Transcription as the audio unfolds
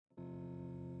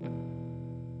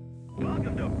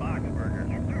to Fox Burger.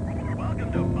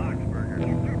 Welcome to Fox Burger.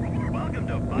 Welcome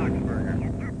to Fox Burger.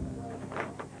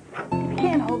 You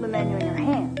can't hold the menu in your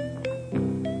hand.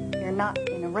 You're not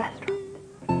in a restaurant.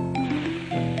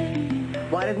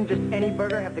 Why doesn't just any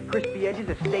burger have the crispy edges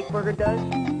a steak burger does?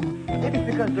 Maybe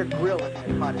it's because their grill isn't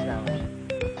as hot as ours.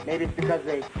 Maybe it's because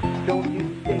they don't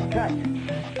use steak cuts.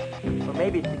 Or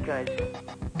maybe it's because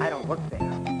I don't work there.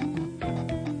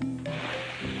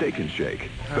 Steak and Shake.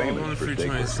 Hi, welcome to Free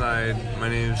 20 Side. My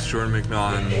name is Jordan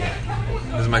McNaughton.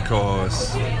 This is my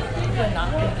co-host. We're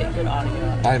not going to get good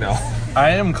audio. I know.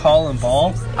 I am Colin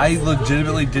Ball. I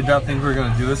legitimately did not think we were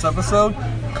going to do this episode.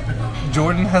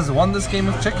 Jordan has won this game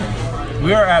of chicken.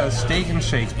 We are at a Steak and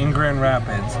Shake in Grand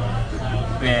Rapids,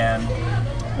 and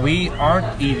we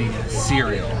aren't eating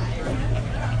cereal.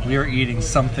 We are eating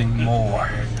something more.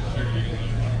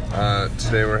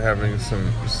 Today we're having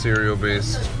some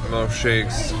cereal-based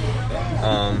milkshakes.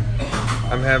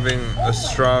 I'm having a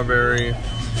strawberry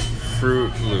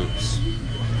Fruit Loops.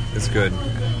 It's good.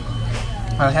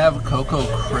 I have Cocoa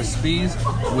Krispies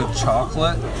with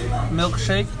chocolate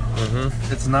milkshake.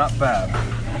 It's not bad.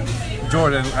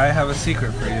 Jordan, I have a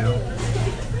secret for you.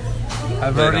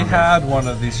 I've already had one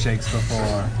of these shakes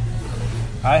before.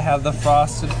 I had the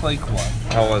Frosted Flake one.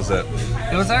 How was it?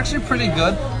 It was actually pretty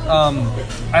good.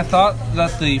 I thought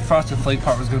that the Frosted Flake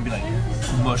part was going to be like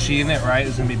mushy in it, right? It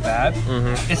was going to be bad.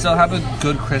 It still had a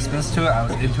good crispness to it. I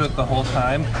was into it the whole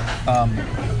time.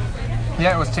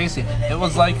 Yeah, it was tasty. It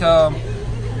was like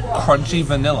crunchy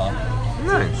vanilla.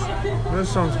 Nice. That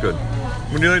sounds good.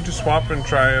 Would you like to swap and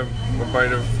try a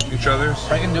bite of each other's?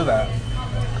 I can do that.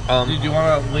 Did you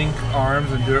want to link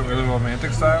arms and do it really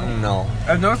romantic style? No.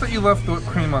 I've noticed that you left whipped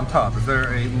cream on top. Is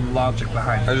there a logic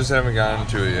behind I it? just haven't gotten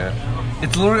to it yet.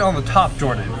 It's literally on the top,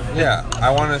 Jordan. Yeah, I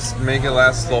want to make it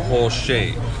last the whole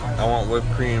shake. I want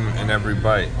whipped cream in every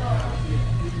bite.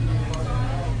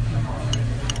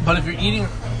 But if you're eating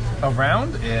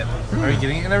around it, are you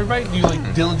getting it in every bite? Do you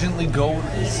like diligently go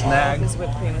snag? This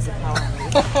whipped cream is a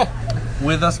power.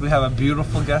 With us, we have a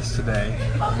beautiful guest today.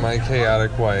 My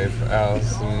chaotic wife,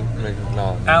 Allison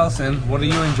McNaughton. Allison, what are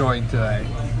you enjoying today?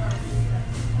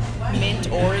 Mint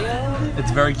Oreo. It's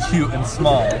very cute and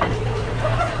small.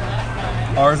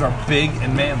 Ours are big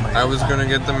and manly. I was gonna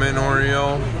get the mint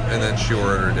Oreo, and then she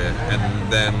ordered it,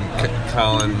 and then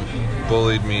Colin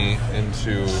bullied me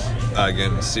into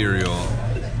getting cereal,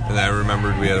 and I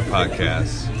remembered we had a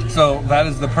podcast. So that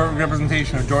is the perfect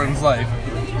representation of Jordan's life.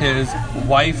 His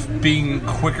wife being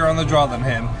quicker on the draw than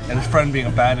him, and his friend being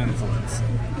a bad influence.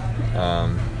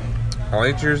 I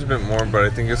liked yours a bit more, but I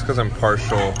think it's because I'm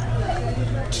partial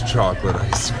to chocolate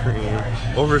ice cream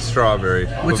over strawberry,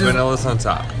 with vanilla's on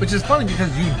top. Which is funny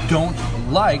because you don't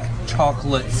like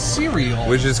chocolate cereal.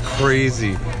 Which is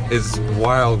crazy. It's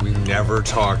wild we never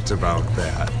talked about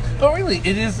that. But really,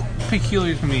 it is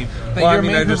peculiar to me that you're a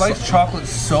man who likes chocolate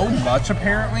so much,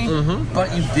 apparently,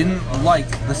 but you didn't like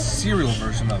the cereal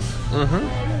version of it.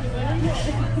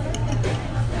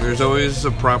 There's always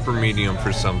a proper medium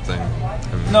for something.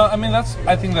 No, I mean,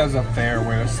 I think that's a fair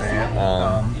way to say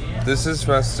it. This is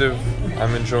festive.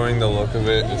 I'm enjoying the look of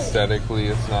it. Aesthetically,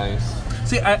 it's nice.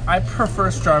 See, I prefer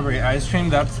strawberry ice cream.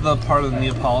 That's the part of the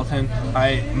Neapolitan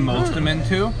I most am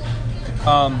into.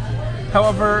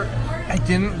 However, I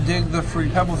didn't dig the Fruity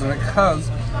Pebbles in it because,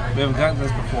 we haven't gotten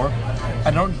this before,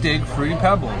 I don't dig Fruity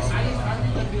Pebbles.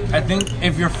 I think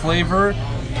if your flavor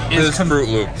is... It's Fruit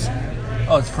Loops.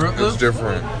 Oh, it's Fruit Loops? It's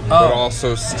different, but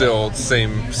also still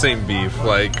same beef.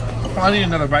 Like, I need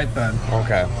another bite then.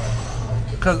 Okay.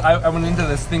 Because I went into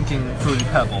this thinking Fruity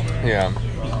Pebble. Yeah.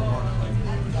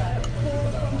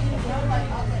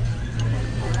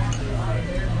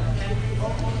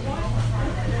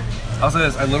 I'll say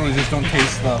this, I literally just don't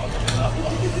taste the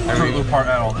Fruit Loop part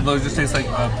at all. It literally just tastes like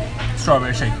a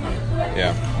strawberry shake.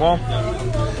 Yeah. Well,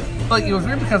 like, it was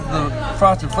weird because the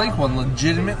Frosted Flake one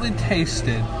legitimately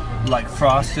tasted like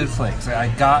Frosted Flakes. I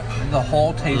got the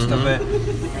whole taste of it.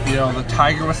 You know, the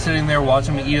tiger was sitting there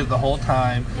watching me eat it the whole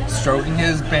time, stroking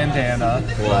his bandana.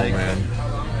 man.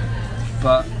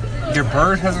 But your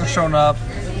bird hasn't shown up.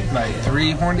 My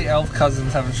 3 horny elf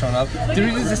cousins haven't shown up. Did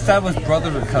we just establish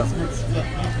brothers or cousins?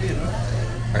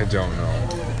 I don't know.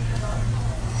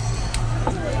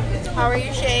 How are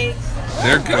your shakes?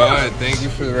 They're good. Thank you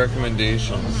for the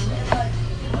recommendations.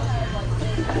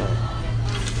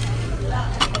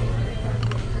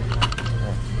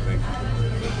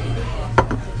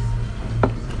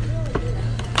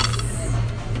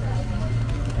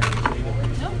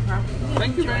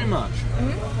 Thank you very much.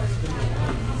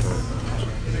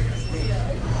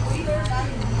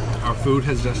 Our food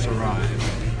has just arrived.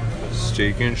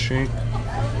 Steak and Shake.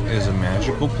 is a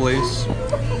magical place,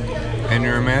 and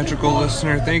you're a magical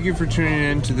listener. Thank you for tuning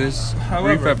in to this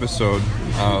brief episode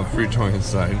of Free Toy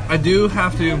Inside. I do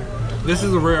have to. This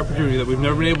is a rare opportunity that we've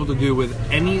never been able to do with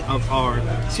any of our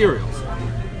cereals.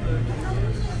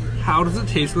 How does it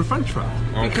taste with French fry?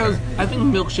 Okay. Because I think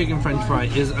milkshake and French fry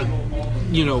is a,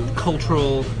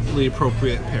 culturally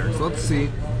appropriate pair. So let's see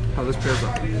how this pairs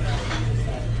up.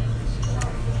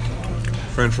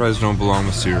 French fries don't belong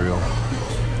with cereal.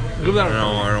 Give that a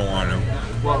No, I don't want to.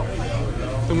 Well,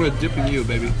 I'm gonna dip in you,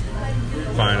 baby.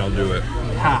 Fine, I'll do it.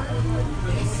 Ha.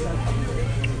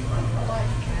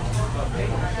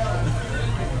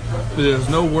 It is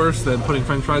no worse than putting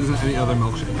French fries in any other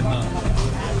milkshake.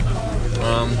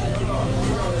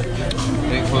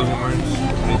 Any closing words?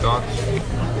 Any thoughts?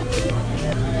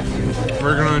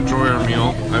 We're gonna enjoy our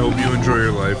meal. I hope you enjoy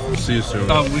your life. See you soon.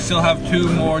 We still have 2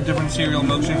 more different cereal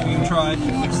milkshakes you can try.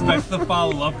 Expect the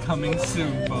follow-up coming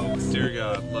soon, folks. Dear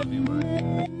God, love you,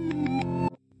 bye.